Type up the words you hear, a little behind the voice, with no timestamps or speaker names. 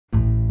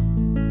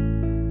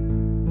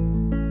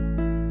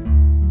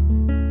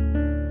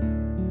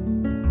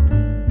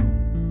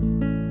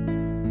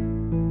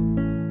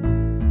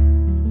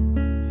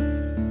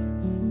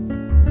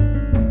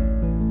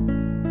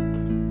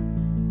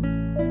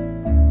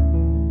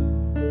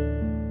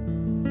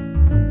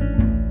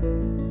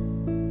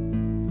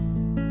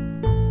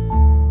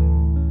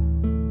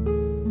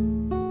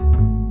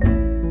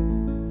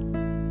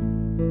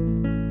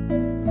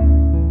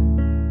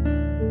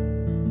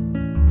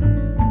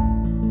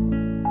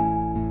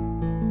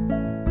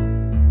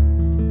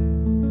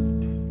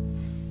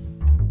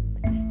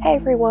Hey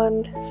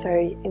everyone! So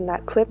in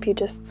that clip you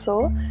just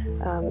saw,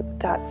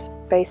 that's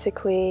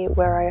basically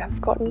where I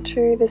have gotten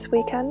to this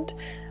weekend.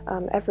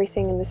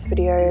 Everything in this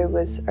video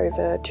was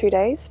over 2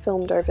 days,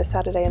 filmed over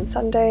Saturday and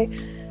Sunday,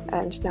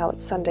 and now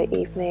it's Sunday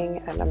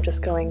evening and I'm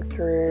just going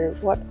through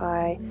what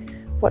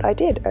I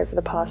did over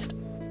the past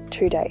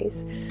 2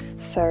 days.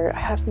 So I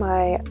have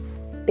my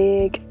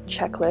big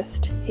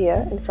checklist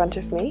here in front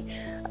of me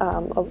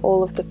of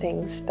all of the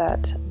things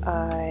that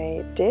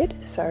I did,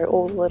 so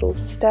all the little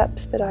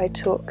steps that I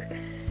took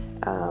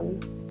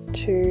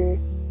to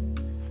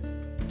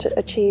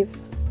achieve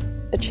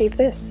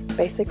this,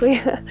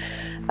 basically.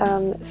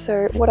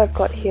 So what I've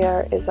got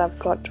here is I've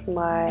got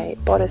my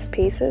bodice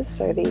pieces,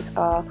 so these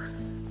are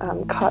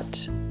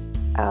cut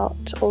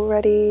out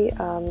already.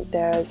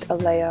 There's a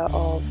layer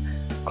of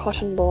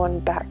cotton lawn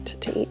backed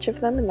to each of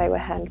them and they were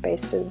hand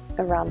basted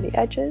around the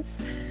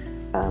edges.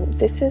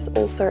 This is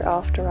also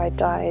after I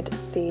dyed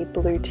the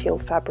blue teal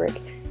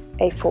fabric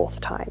a 4th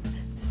time.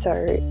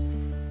 So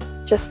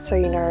just so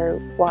you know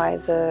why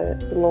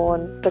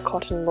the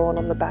cotton lawn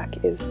on the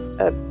back is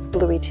a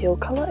bluey teal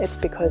colour, it's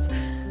because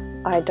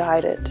I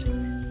dyed it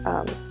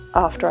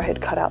after I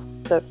had cut out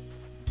the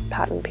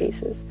pattern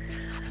pieces.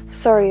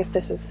 Sorry if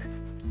this is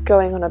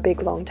going on a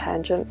big long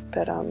tangent,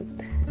 but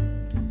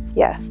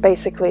yeah,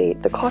 basically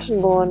the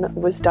cotton lawn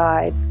was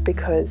dyed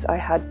because I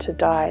had to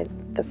dye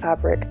the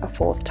fabric a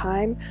 4th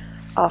time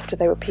after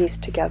they were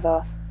pieced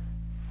together,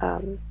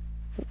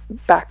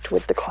 backed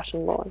with the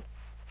cotton lawn.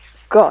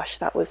 Gosh,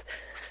 that was...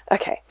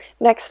 Okay,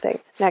 next thing.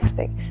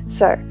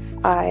 So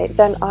I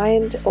then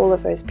ironed all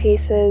of those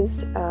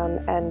pieces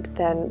and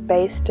then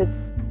basted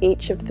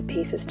each of the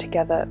pieces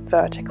together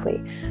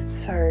vertically.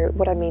 So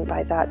what I mean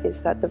by that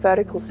is that the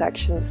vertical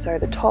sections, so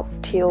the top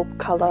teal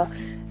colour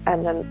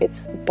and then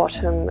its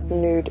bottom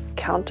nude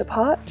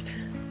counterpart,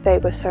 they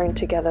were sewn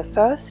together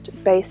first,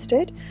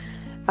 basted.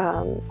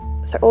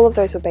 So all of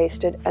those were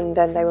basted and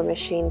then they were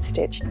machine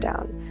stitched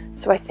down.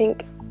 So I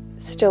think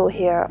still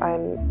here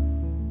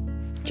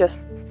I'm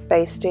just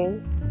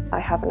basting. I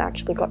haven't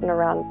actually gotten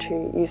around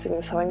to using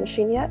the sewing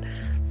machine yet,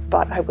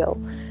 but I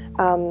will.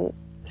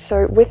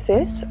 So with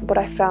this, what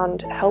I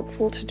found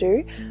helpful to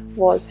do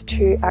was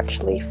to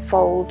actually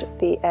fold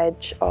the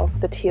edge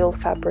of the teal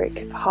fabric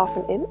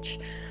 1/2 inch.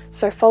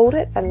 So fold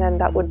it and then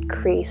that would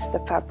crease the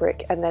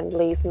fabric and then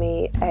leave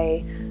me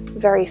a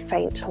very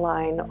faint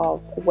line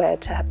of where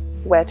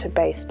to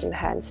baste and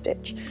hand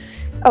stitch.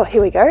 Oh,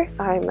 here we go.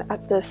 I'm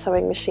at the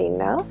sewing machine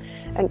now,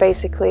 and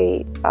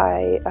basically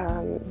I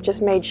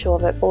just made sure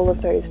that all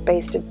of those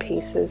basted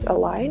pieces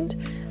aligned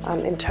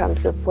in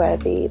terms of where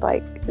the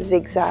like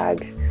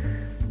zigzag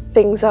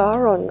things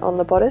are on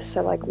the bodice,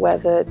 so like where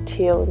the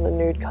teal and the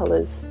nude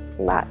colours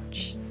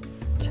match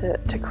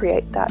to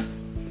create that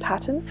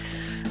pattern.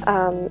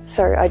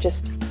 So I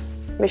just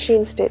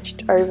machine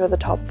stitched over the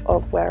top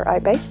of where I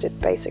basted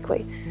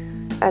basically,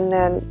 and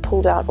then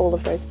pulled out all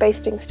of those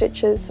basting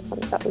stitches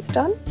once that was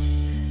done.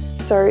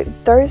 So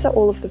those are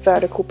all of the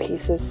vertical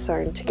pieces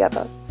sewn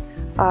together.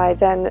 I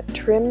then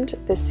trimmed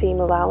the seam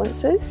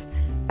allowances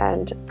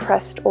and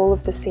pressed all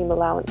of the seam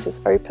allowances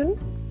open.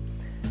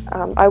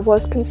 I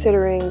was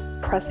considering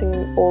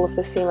pressing all of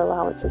the seam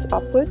allowances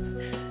upwards,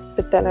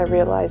 but then I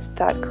realized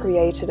that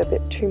created a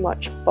bit too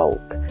much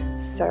bulk.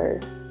 So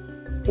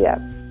yeah,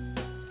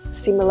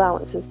 seam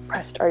allowances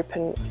pressed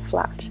open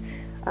flat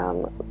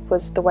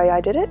was the way I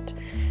did it.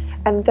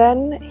 And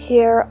then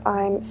here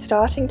I'm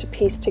starting to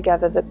piece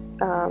together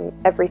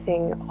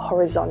everything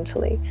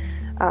horizontally.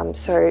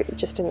 So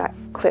just in that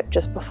clip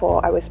just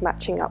before, I was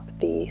matching up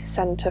the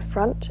center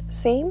front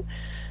seam.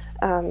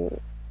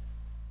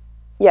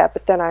 Yeah,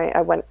 but then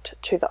I went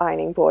to the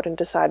ironing board and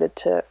decided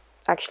to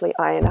actually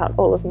iron out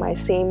all of my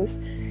seams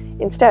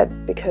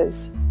instead,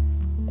 because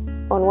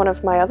on one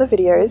of my other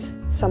videos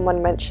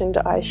someone mentioned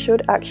I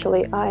should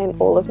actually iron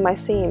all of my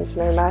seams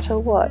no matter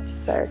what.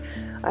 So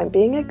I'm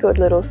being a good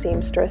little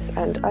seamstress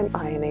and I'm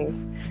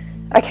ironing.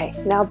 Okay,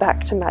 now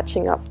back to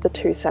matching up the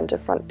 2 center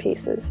front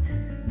pieces.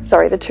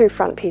 Sorry, the 2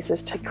 front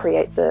pieces to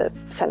create the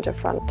center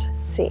front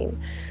seam.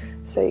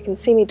 So you can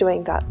see me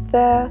doing that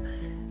there.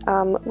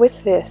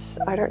 With this,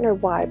 I don't know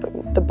why,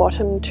 but the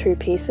bottom 2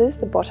 pieces,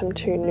 the bottom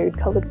 2 nude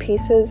colored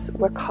pieces,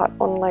 were cut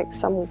on like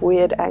some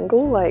weird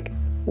angle, like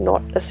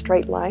not a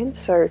straight line.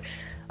 So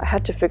I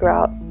had to figure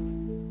out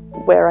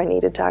where I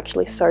needed to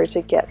actually sew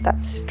to get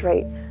that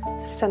straight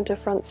center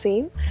front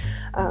seam,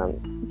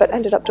 but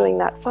ended up doing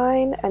that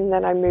fine. And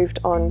then I moved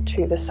on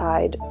to the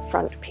side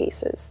front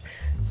pieces.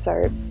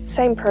 So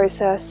same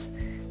process,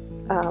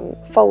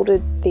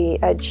 folded the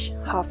edge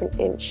 1/2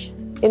 inch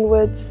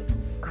inwards,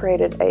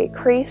 created a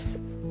crease,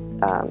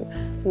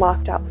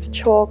 marked out with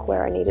chalk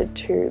where I needed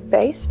to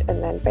baste,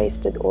 and then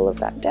basted all of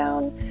that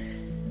down,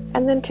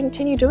 and then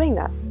continue doing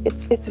that.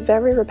 It's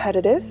very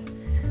repetitive.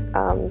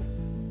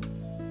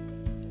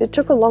 It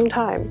took a long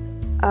time.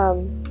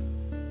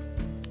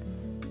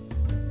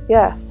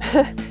 Yeah,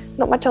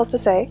 not much else to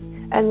say.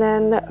 And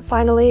then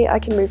finally I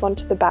can move on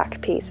to the back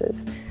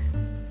pieces.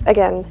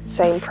 Again,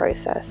 same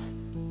process.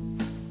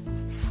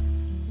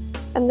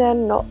 and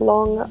then not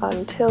long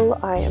until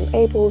I am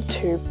able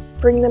to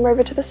bring them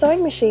over to the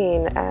sewing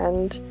machine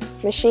and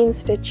machine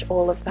stitch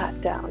all of that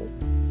down.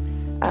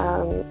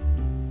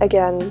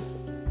 Again,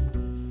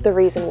 the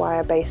reason why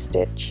I base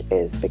stitch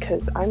is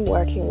because I'm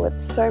working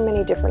with so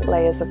many different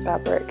layers of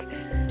fabric.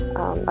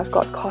 I've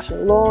got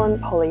cotton lawn,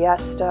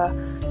 polyester,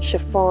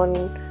 chiffon,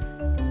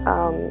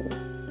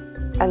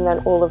 and then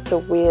all of the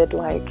weird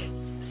like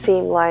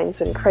seam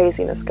lines and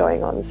craziness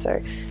going on,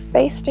 so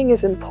basting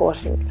is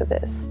important for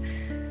this.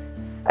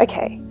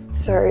 Okay,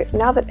 so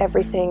now that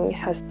everything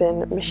has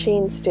been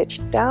machine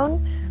stitched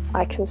down,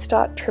 I can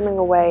start trimming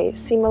away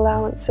seam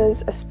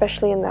allowances,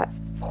 especially in that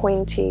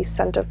pointy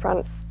center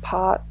front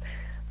part.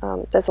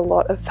 There's a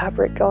lot of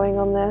fabric going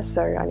on there,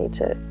 so I need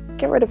to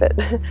get rid of it.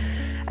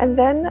 And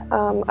then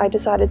I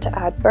decided to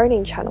add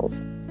boning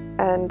channels,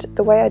 and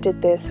the way I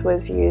did this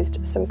was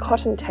used some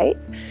cotton tape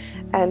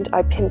and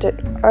I pinned it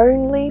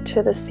only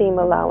to the seam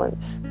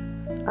allowance.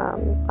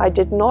 I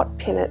did not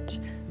pin it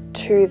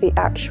to the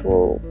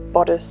actual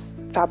bodice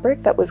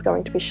fabric that was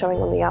going to be showing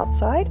on the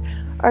outside,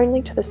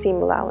 only to the seam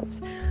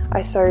allowance.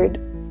 I sewed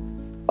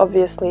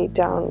obviously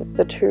down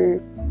the two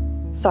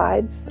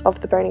sides of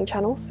the boning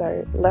channel,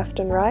 so left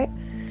and right,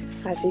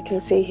 as you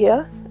can see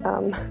here.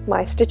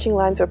 My stitching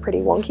lines were pretty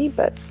wonky,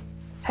 but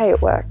hey,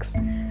 it works.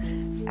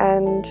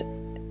 And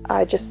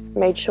I just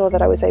made sure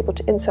that I was able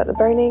to insert the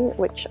boning,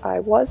 which I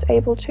was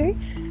able to,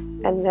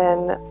 and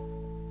then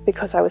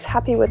because I was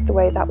happy with the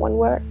way that one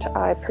worked,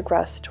 I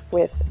progressed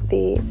with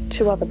the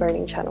two other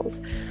boning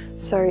channels.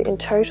 So in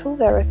total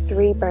there are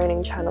 3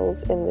 boning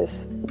channels in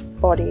this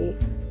bodice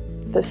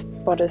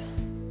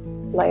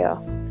layer.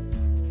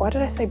 Why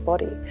did I say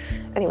body?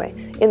 Anyway,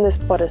 in this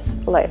bodice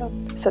layer.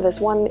 So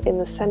there's one in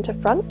the center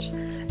front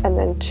and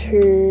then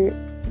 2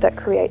 that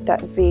create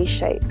that V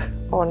shape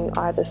on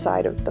either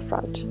side of the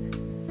front.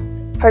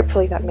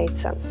 Hopefully that made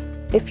sense.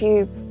 If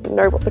you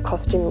know what the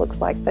costume looks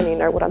like, then you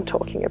know what I'm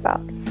talking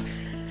about.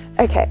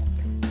 Okay,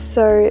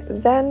 so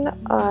then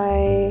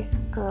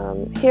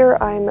here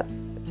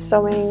I'm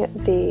sewing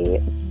the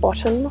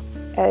bottom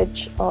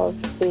edge of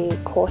the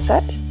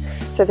corset.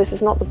 So this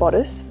is not the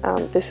bodice,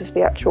 this is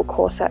the actual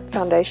corset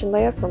foundation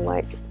layer from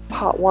like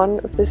part 1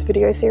 of this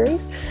video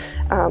series,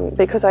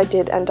 because I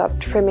did end up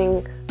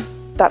trimming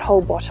that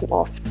whole bottom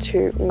off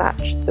to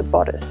match the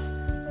bodice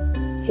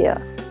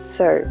here.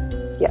 So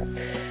yeah,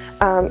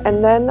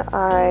 and then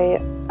I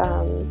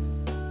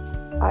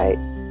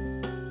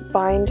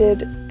binded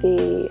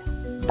the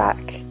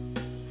back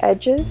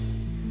edges,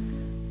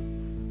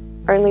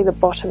 only the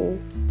bottom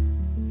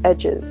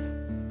edges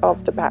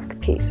of the back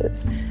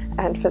pieces,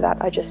 and for that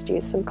I just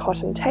used some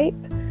cotton tape.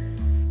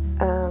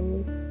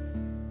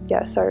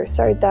 Yeah, so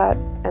sewed that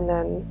and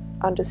then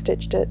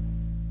understitched it,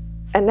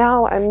 and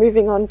now I'm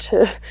moving on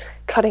to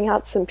cutting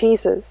out some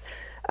pieces.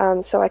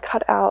 So I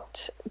cut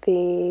out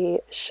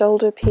the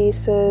shoulder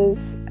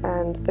pieces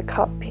and the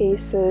cup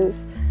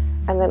pieces,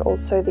 and then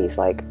also these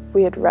like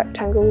weird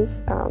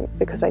rectangles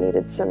because I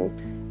needed some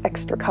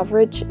extra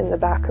coverage in the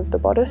back of the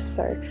bodice.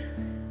 So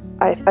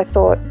I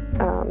thought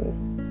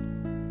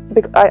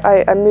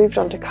I moved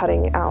on to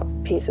cutting out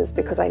pieces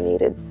because I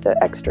needed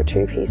the extra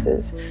 2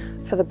 pieces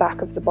for the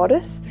back of the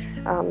bodice.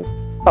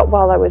 But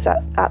while I was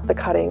at the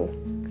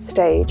cutting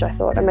stage, I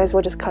thought I may as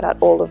well just cut out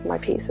all of my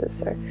pieces.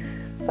 So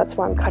that's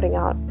why I'm cutting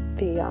out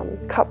the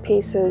cup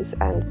pieces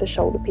and the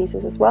shoulder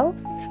pieces as well,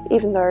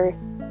 even though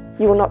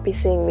you will not be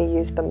seeing me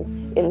use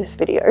them in this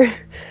video.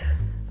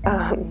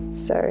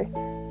 So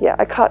yeah,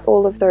 I cut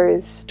all of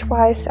those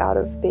twice out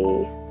of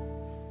the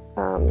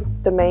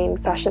main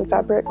fashion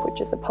fabric, which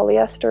is a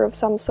polyester of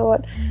some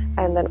sort,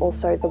 and then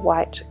also the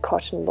white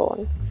cotton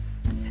lawn.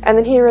 And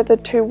then here are the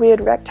 2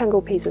 weird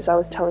rectangle pieces I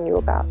was telling you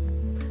about.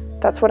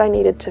 That's what I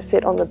needed to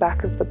fit on the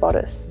back of the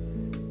bodice.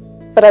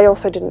 But I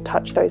also didn't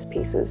touch those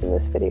pieces in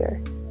this video.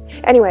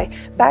 Anyway,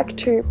 back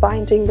to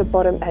binding the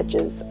bottom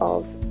edges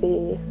of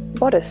the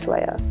bodice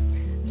layer.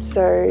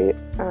 So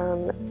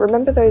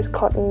remember those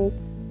cotton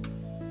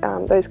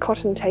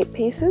tape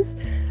pieces?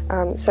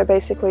 So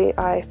basically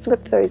I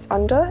flipped those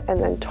under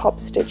and then top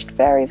stitched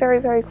very, very,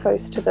 very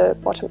close to the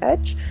bottom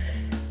edge.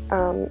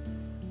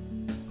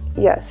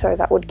 Yeah, so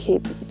that would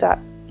keep that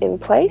in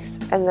place,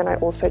 and then I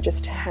also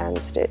just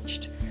hand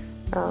stitched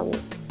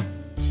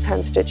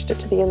it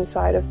to the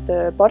inside of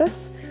the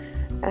bodice,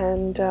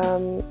 and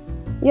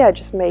yeah,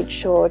 just made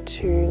sure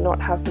to not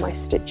have my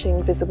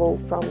stitching visible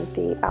from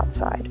the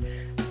outside.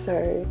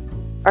 So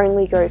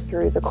only go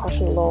through the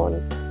cotton lawn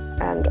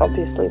and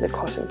obviously the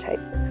cotton tape.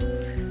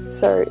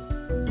 So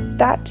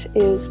that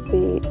is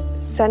the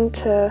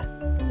center.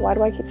 Why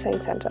do I keep saying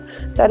center?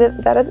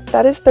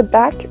 That is the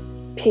back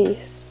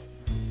piece.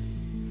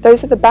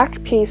 Those are the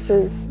back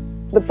pieces,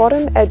 the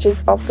bottom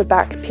edges of the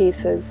back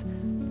pieces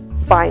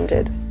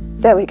binded.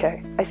 There we go,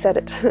 I said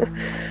it.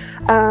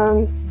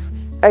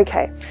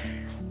 Okay,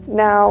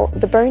 now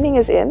the boning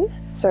is in,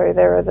 so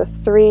there are the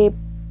 3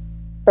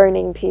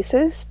 boning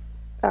pieces,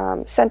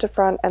 center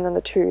front, and then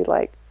the 2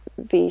 like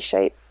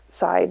V-shaped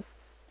side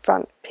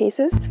front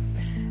pieces.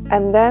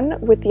 And then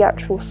with the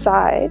actual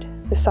side,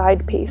 the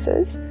side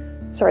pieces,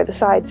 sorry, the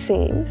side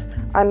seams,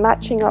 I'm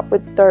matching up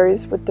with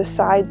those with the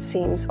side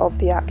seams of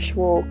the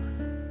actual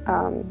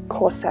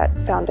corset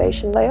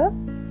foundation layer,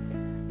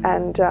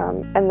 and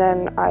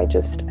then I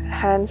just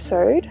hand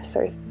sewed,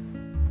 so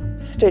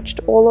stitched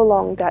all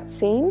along that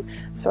seam.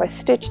 So I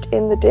stitched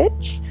in the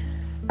ditch,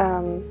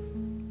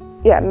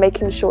 yeah,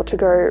 making sure to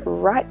go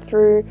right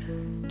through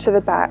to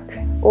the back,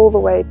 all the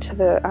way to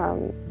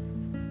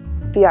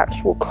the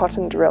actual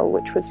cotton drill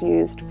which was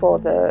used for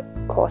the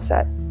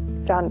corset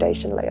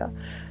foundation layer.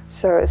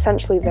 So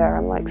essentially there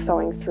I'm like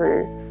sewing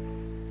through,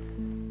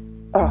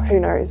 oh, who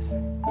knows,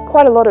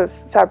 quite a lot of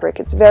fabric.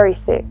 It's very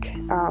thick,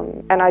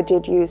 and I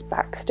did use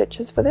back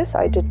stitches for this.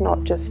 I did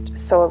not just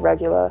sew a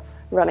regular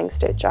running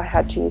stitch. I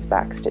had to use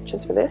back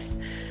stitches for this,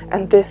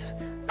 and this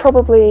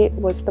probably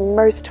was the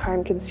most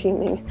time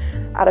consuming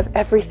out of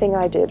everything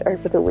I did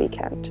over the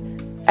weekend,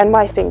 and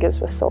my fingers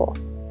were sore,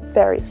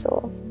 very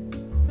sore.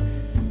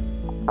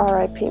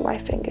 R.I.P. my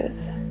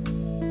fingers.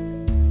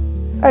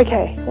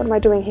 Okay, what am I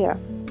doing here?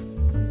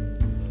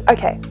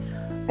 Okay,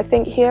 I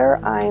think here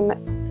I'm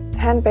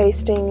hand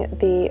basting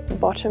the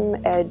bottom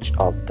edge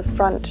of the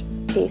front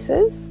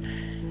pieces,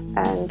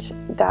 and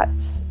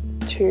that's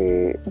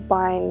to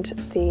bind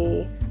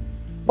the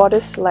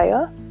bodice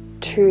layer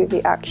to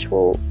the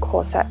actual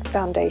corset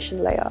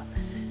foundation layer.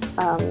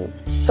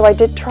 So I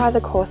did try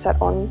the corset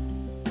on,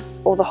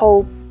 or the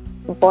whole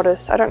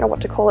bodice, I don't know what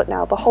to call it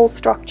now, the whole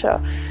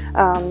structure.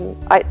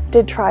 I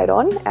did try it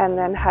on and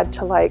then had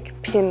to like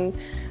pin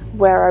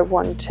where I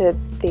wanted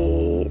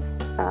the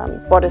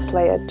bodice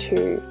layer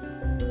to,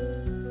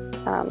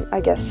 I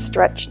guess,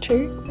 stretch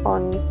to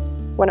on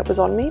when it was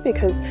on me,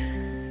 because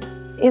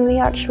in the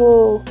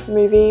actual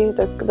movie,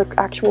 the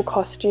actual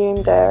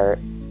costume, there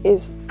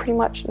is pretty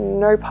much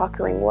no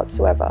puckering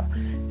whatsoever.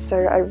 So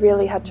I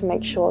really had to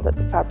make sure that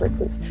the fabric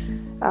was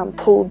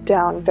pulled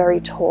down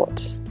very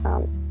taut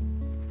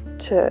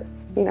to,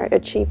 you know,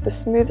 achieve the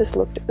smoothest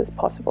look as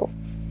possible.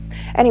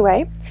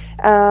 Anyway,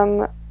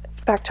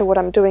 back to what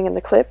I'm doing in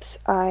the clips.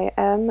 I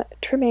am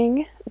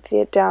trimming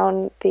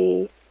down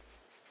the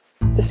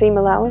seam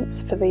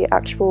allowance for the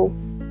actual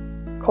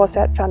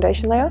corset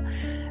foundation layer,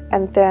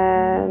 and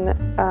then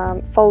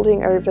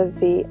folding over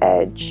the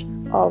edge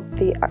of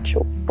the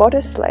actual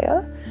bodice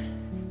layer,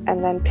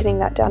 and then pinning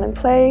that down in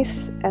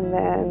place, and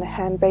then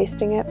hand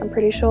basting it. I'm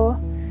pretty sure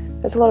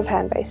there's a lot of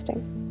hand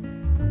basting.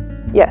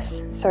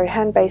 Yes, so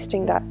hand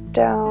basting that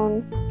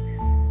down.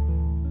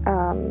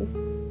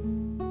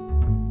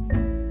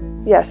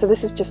 Yeah, so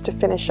this is just to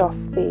finish off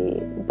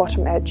the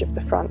bottom edge of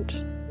the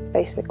front,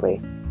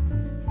 basically.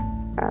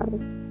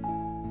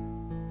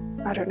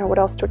 I don't know what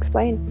else to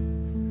explain.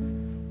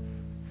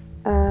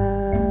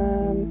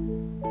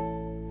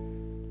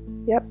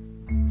 Yep,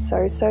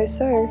 so.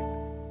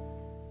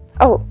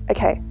 Oh,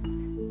 okay,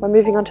 we're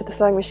moving on to the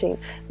sewing machine.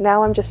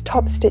 Now I'm just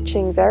top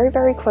stitching very,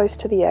 very close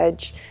to the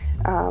edge,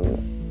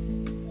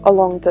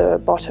 along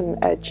the bottom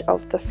edge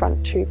of the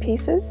front two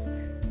pieces.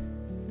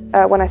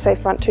 When I say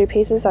front two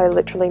pieces, I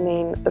literally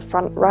mean the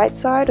front right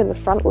side and the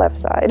front left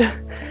side.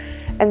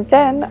 And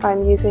then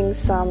I'm using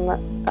some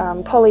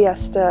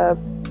polyester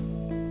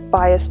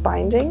bias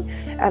binding,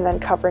 and then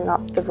covering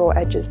up the raw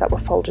edges that were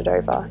folded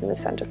over in the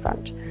center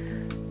front.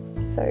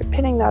 So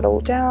pinning that all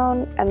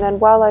down, and then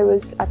while I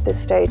was at this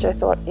stage, I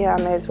thought, yeah,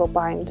 I may as well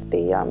bind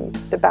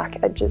the back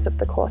edges of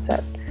the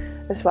corset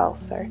as well.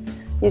 So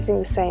using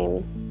the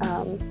same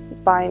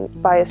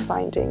bias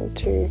binding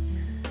to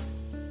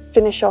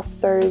finish off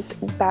those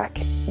back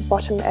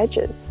bottom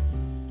edges.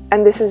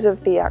 And this is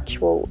of the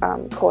actual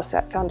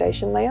corset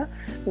foundation layer,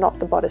 not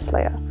the bodice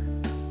layer.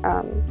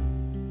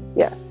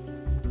 Yeah.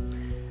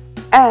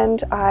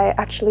 And I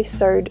actually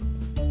sewed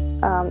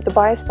the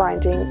bias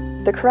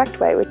binding the correct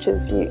way, which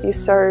is you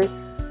sew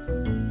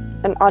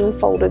an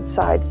unfolded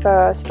side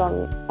first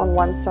on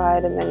one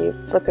side, and then you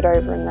flip it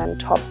over and then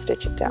top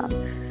stitch it down.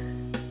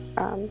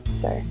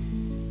 So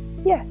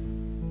yeah,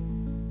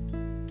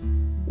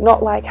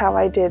 not like how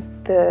I did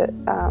the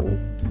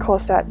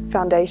corset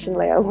foundation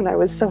layer when I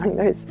was sewing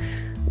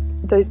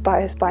those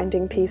bias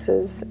binding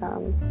pieces,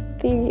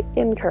 the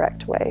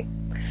incorrect way.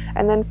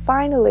 And then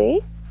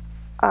finally,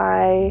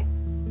 I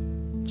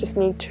just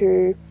need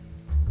to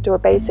do a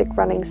basic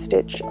running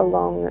stitch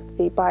along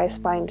the bias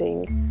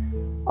binding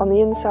on the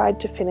inside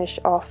to finish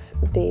off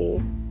the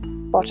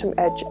bottom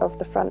edge of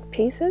the front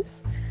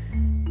pieces.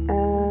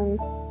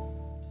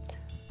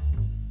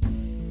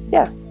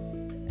 Yeah,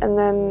 and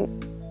then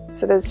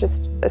so there's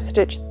just a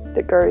stitch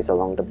that goes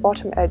along the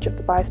bottom edge of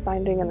the bias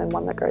binding, and then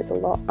one that goes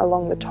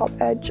along the top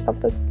edge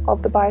of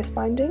the bias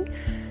binding.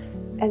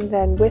 And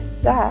then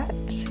with that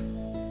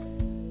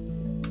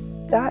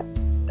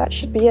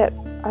should be it.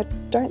 I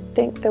don't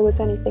think there was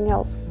anything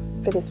else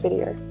for this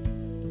video.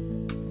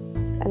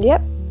 And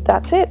yep,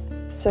 that's it.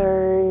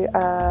 So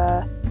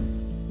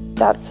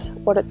that's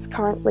what it's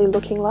currently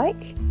looking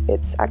like.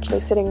 It's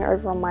actually sitting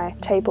over on my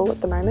table at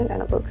the moment,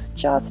 and it looks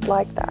just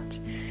like that.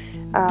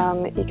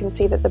 You can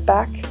see that the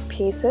back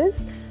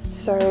pieces,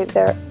 so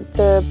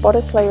the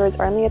bodice layer is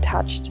only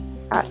attached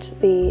at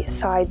the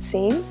side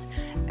seams,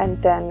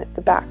 and then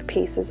the back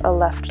pieces are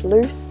left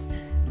loose,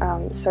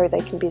 so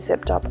they can be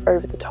zipped up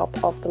over the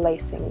top of the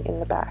lacing in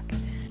the back.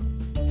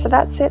 So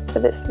that's it for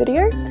this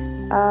video.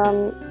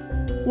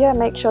 Yeah,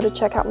 make sure to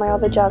check out my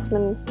other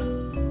jasmine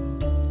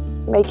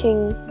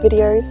making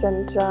videos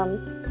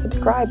and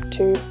subscribe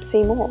to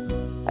see more.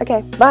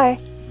 Okay, bye!